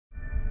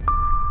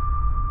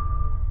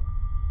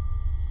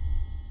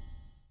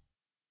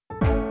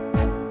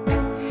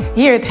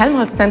Here at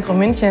Helmholtz Zentrum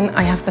München,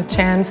 I have the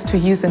chance to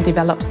use and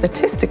develop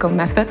statistical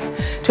methods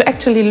to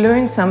actually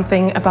learn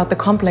something about the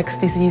complex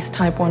disease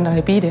type 1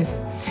 diabetes.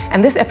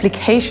 And this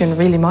application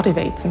really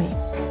motivates me.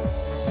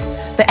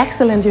 The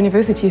excellent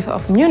University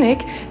of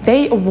Munich,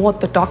 they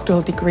award the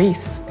doctoral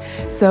degrees.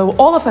 So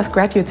all of us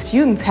graduate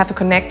students have a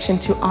connection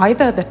to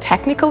either the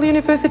Technical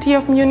University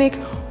of Munich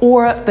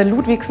or the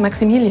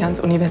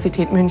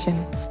Ludwig-Maximilians-Universität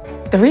München.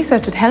 The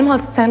research at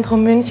Helmholtz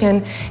Zentrum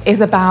München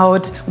is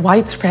about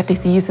widespread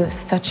diseases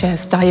such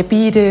as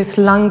diabetes,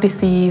 lung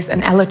disease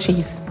and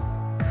allergies.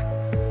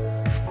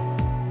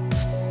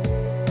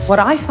 What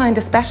I find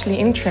especially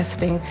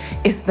interesting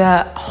is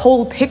the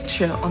whole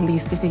picture on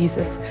these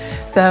diseases.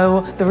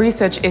 So the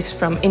research is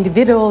from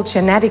individual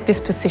genetic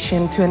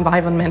disposition to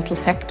environmental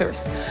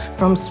factors,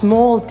 from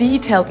small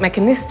detailed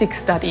mechanistic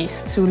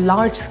studies to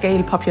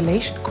large-scale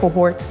population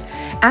cohorts,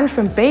 and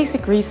from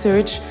basic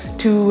research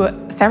to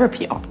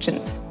therapy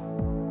options.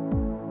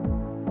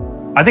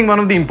 I think one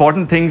of the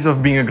important things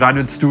of being a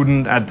graduate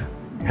student at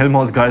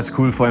Helmholtz Graduate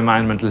School for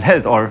Environmental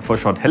Health, or for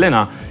short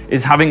HELENA,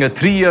 is having a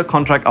 3-year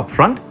contract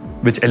upfront,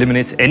 which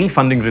eliminates any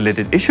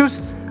funding-related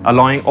issues,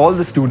 allowing all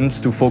the students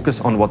to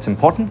focus on what's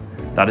important,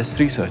 that is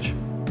research.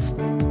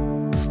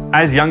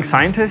 As young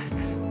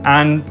scientists,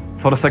 and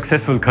for a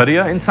successful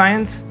career in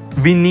science,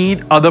 we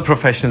need other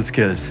professional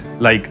skills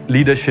like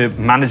leadership,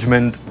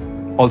 management,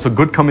 also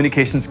good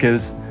communication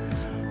skills.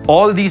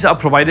 All these are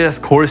provided as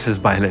courses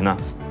by HELENA,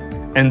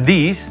 and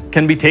these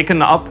can be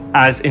taken up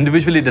as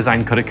individually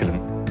designed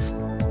curriculum.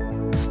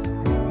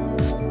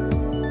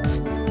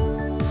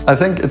 I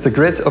think it's a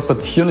great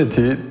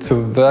opportunity to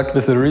work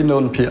with a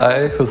renowned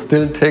PI who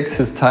still takes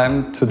his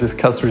time to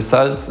discuss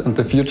results and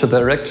the future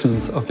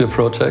directions of your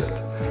project.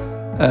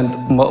 And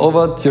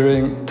moreover,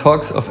 during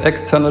talks of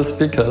external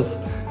speakers,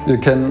 you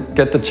can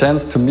get the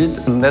chance to meet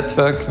and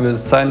network with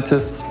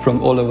scientists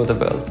from all over the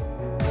world.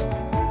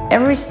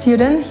 Every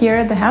student here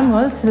at the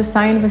Helmholtz is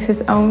assigned with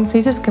his own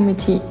thesis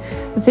committee.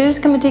 The thesis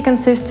committee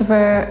consists of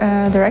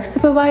a direct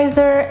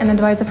supervisor, an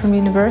advisor from the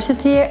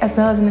university, as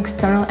well as an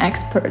external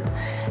expert.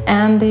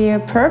 And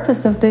the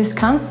purpose of this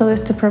council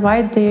is to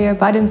provide the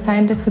budding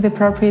scientists with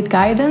appropriate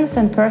guidance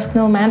and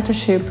personal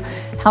mentorship,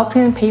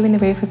 helping and paving the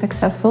way for a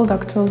successful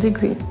doctoral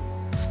degree.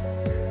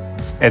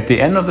 At the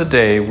end of the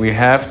day, we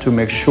have to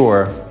make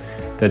sure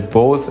that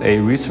both a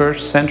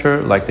research center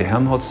like the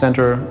Helmholtz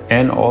Center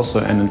and also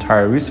an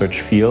entire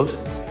research field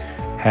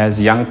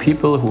has young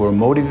people who are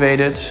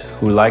motivated,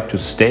 who like to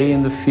stay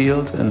in the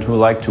field and who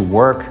like to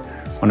work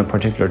on a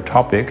particular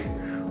topic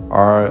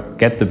or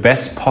get the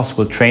best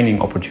possible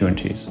training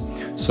opportunities.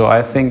 So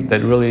I think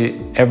that really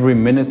every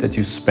minute that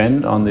you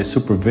spend on the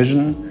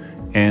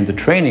supervision and the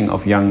training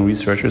of young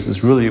researchers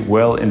is really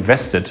well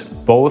invested,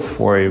 both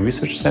for a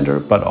research center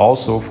but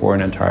also for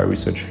an entire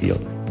research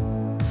field.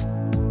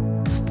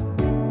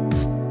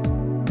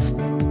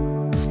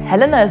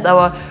 HELENA is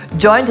our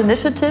joint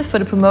initiative for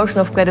the promotion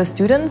of graduate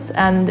students,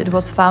 and it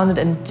was founded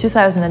in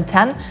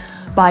 2010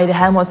 by the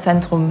Helmholtz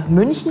Zentrum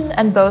München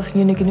and both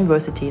Munich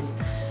universities.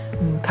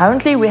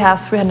 Currently we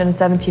have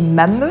 370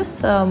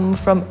 members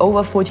from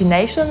over 40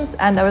 nations,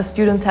 and our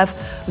students have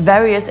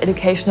various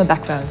educational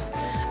backgrounds.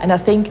 And I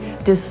think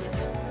this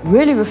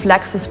really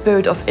reflects the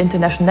spirit of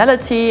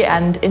internationality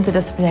and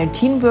interdisciplinary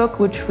teamwork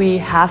which we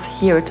have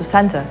here at the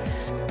center.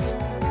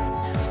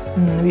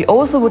 We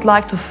also would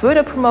like to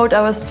further promote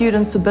our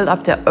students to build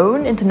up their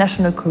own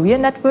international career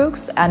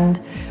networks, and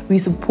we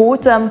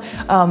support them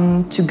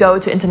to go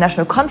to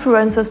international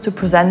conferences to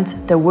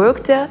present their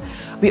work there.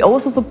 We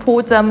also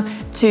support them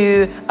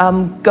to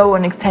go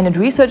on extended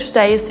research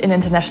days in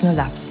international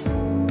labs.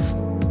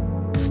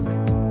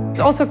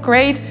 It's also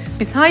great,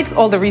 besides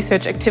all the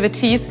research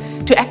activities,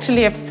 to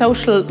actually have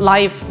social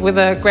life with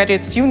the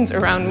graduate students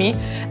around me.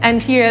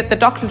 And here at the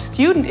Doctoral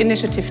Student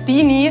Initiative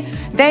DINI,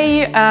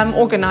 they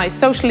organize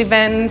social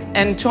events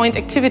and joint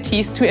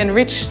activities to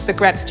enrich the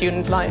grad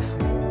student life.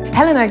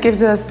 HELENA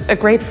gives us a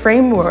great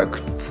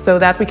framework so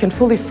that we can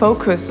fully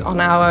focus on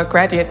our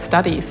graduate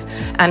studies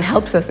and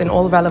helps us in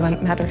all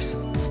relevant matters.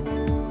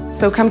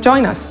 So come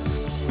join us.